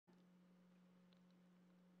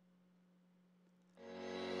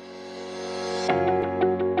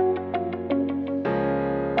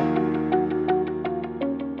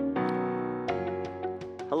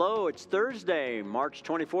It's Thursday, March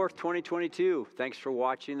 24th, 2022. Thanks for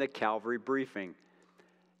watching the Calvary Briefing.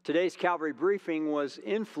 Today's Calvary Briefing was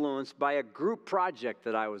influenced by a group project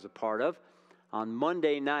that I was a part of. On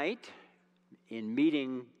Monday night, in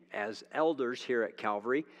meeting as elders here at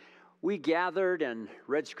Calvary, we gathered and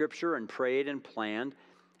read Scripture and prayed and planned,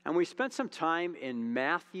 and we spent some time in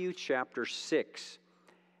Matthew chapter 6.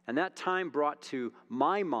 And that time brought to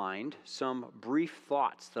my mind some brief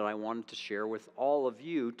thoughts that I wanted to share with all of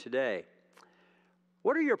you today.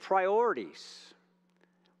 What are your priorities?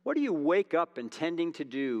 What do you wake up intending to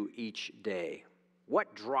do each day?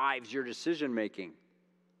 What drives your decision making?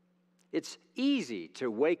 It's easy to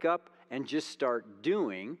wake up and just start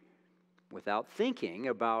doing without thinking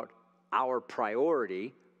about our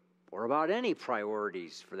priority or about any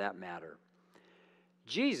priorities for that matter.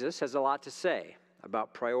 Jesus has a lot to say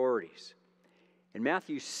about priorities. In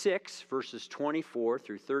Matthew 6, verses 24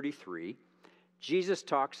 through 33, Jesus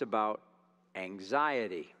talks about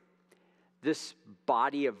anxiety. This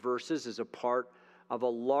body of verses is a part of a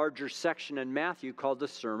larger section in Matthew called the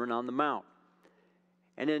Sermon on the Mount.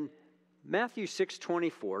 And in Matthew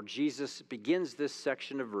 6:24, Jesus begins this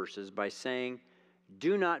section of verses by saying,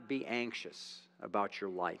 "Do not be anxious about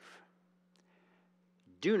your life."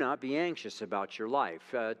 Do not be anxious about your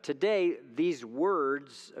life. Today, these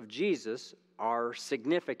words of Jesus are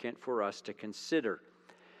significant for us to consider.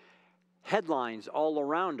 Headlines all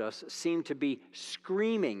around us seem to be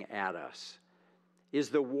screaming at us.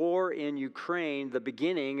 Is the war in Ukraine the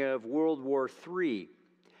beginning of World War III?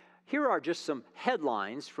 Here are just some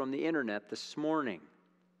headlines from the internet this morning.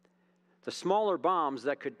 The smaller bombs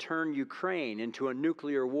that could turn Ukraine into a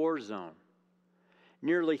nuclear war zone.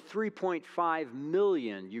 Nearly 3.5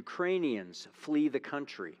 million Ukrainians flee the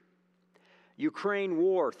country. Ukraine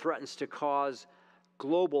war threatens to cause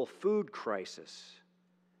global food crisis.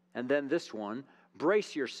 And then this one,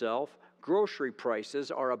 brace yourself, grocery prices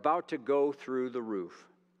are about to go through the roof.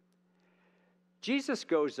 Jesus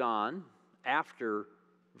goes on after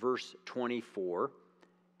verse 24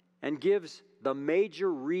 and gives the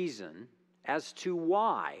major reason as to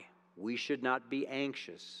why we should not be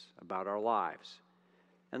anxious about our lives.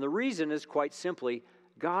 And the reason is quite simply,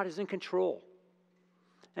 God is in control.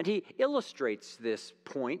 And he illustrates this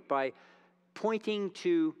point by pointing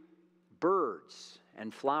to birds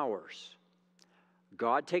and flowers.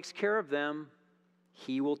 God takes care of them.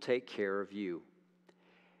 He will take care of you.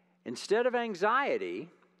 Instead of anxiety,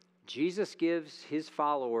 Jesus gives his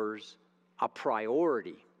followers a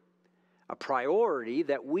priority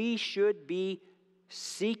that we should be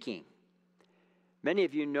seeking. Many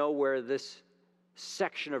of you know where this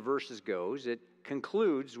section of verses goes. It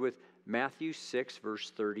concludes with Matthew 6,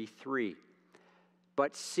 verse 33.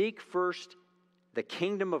 But seek first the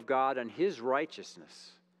kingdom of God and his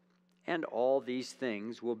righteousness, and all these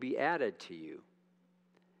things will be added to you.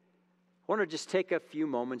 I want to just take a few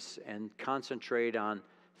moments and concentrate on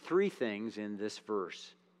three things in this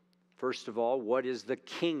verse. First of all, what is the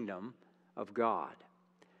kingdom of God?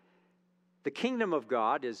 The kingdom of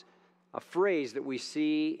God is a phrase that we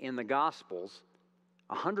see in the Gospels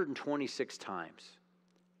 126 times.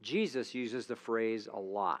 Jesus uses the phrase a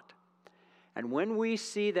lot. And when we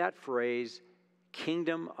see that phrase,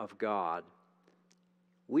 kingdom of God,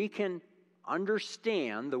 we can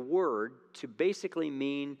understand the word to basically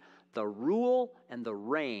mean the rule and the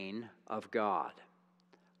reign of God.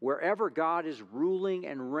 Wherever God is ruling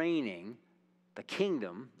and reigning, the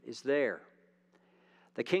kingdom is there.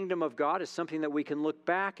 The kingdom of God is something that we can look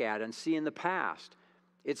back at and see in the past.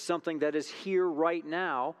 It's something that is here right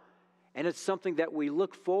now, and it's something that we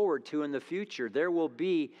look forward to in the future. There will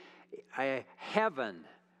be a heaven,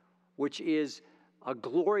 which is a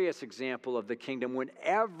glorious example of the kingdom when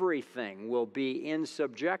everything will be in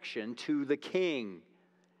subjection to the king.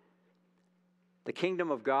 The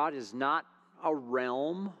kingdom of God is not a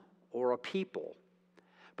realm or a people,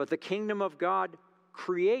 but the kingdom of God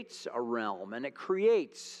creates a realm and it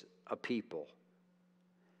creates a people.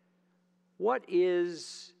 What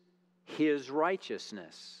is his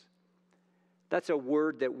righteousness? That's a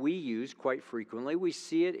word that we use quite frequently. We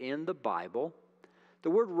see it in the Bible. The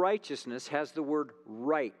word righteousness has the word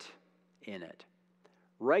right in it.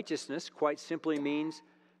 Righteousness quite simply means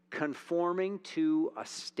conforming to a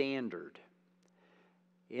standard.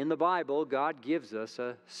 In the Bible, God gives us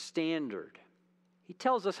a standard. He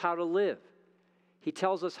tells us how to live. He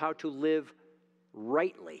tells us how to live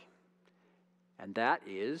rightly. And that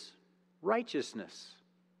is righteousness.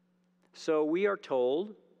 So we are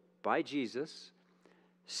told by Jesus,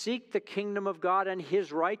 seek the kingdom of God and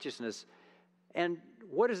his righteousness. And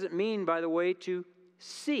what does it mean, by the way, to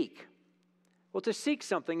seek? Well, to seek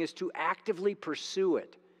something is to actively pursue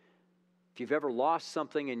it, If you've ever lost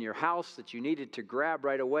something in your house that you needed to grab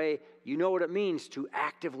right away, you know what it means to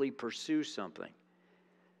actively pursue something.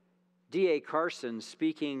 D.A. Carson,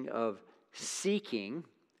 speaking of seeking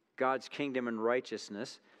God's kingdom and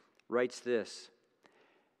righteousness, writes this: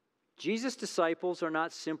 Jesus' disciples are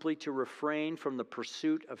not simply to refrain from the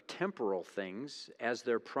pursuit of temporal things as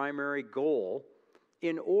their primary goal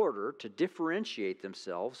in order to differentiate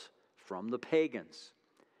themselves from the pagans.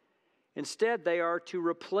 Instead, they are to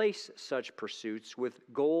replace such pursuits with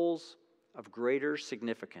goals of greater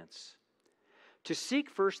significance. To seek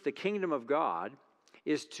first the kingdom of God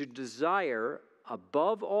is to desire,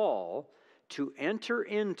 above all, to enter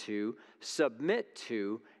into, submit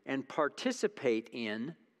to, and participate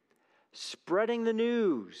in spreading the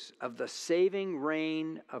news of the saving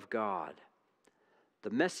reign of God, the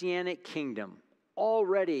messianic kingdom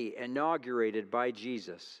already inaugurated by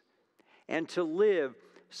Jesus, and to live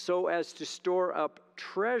so as to store up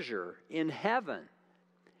treasure in heaven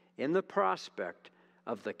in the prospect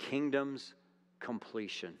of the kingdom's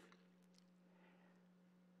completion.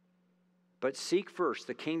 But seek first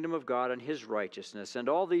the kingdom of God and his righteousness, and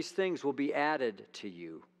all these things will be added to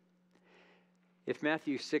you. If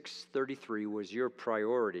Matthew 6:33 was your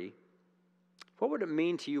priority, what would it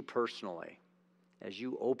mean to you personally as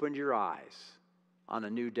you opened your eyes on a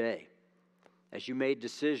new day, as you made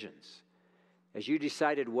decisions, as you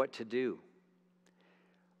decided what to do?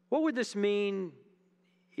 What would this mean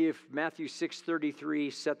if Matthew 6:33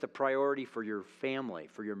 set the priority for your family,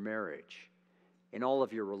 for your marriage, in all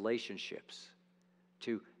of your relationships,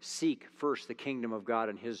 to seek first the kingdom of God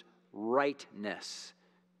and his rightness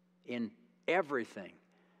in everything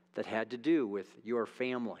that had to do with your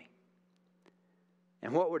family?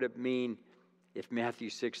 And what would it mean if Matthew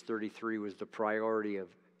 6:33 was the priority of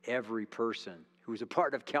every person who was a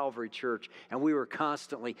part of Calvary Church, and we were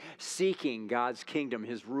constantly seeking God's kingdom,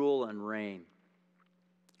 his rule and reign?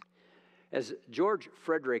 As George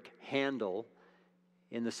Frederick Handel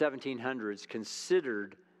in the 1700s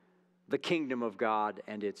considered the kingdom of God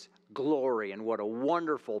and its glory and what a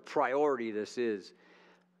wonderful priority this is,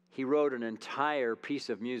 he wrote an entire piece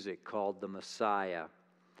of music called The Messiah.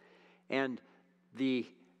 And the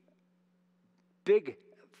big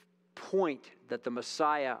point that the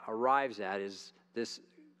Messiah arrives at is this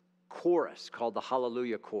chorus called the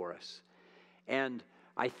Hallelujah Chorus. And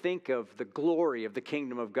I think of the glory of the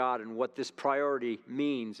kingdom of God and what this priority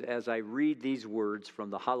means as I read these words from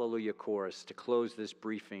the Hallelujah Chorus to close this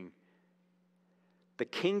briefing. The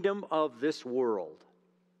kingdom of this world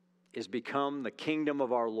is become the kingdom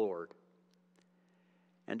of our Lord,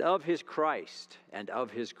 and of his Christ, and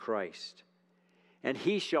of his Christ. And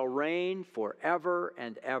he shall reign forever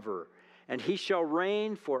and ever, and he shall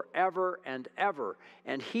reign forever and ever,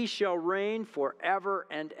 and he shall reign forever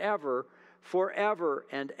and ever, forever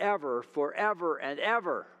and ever, forever and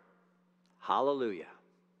ever. Hallelujah.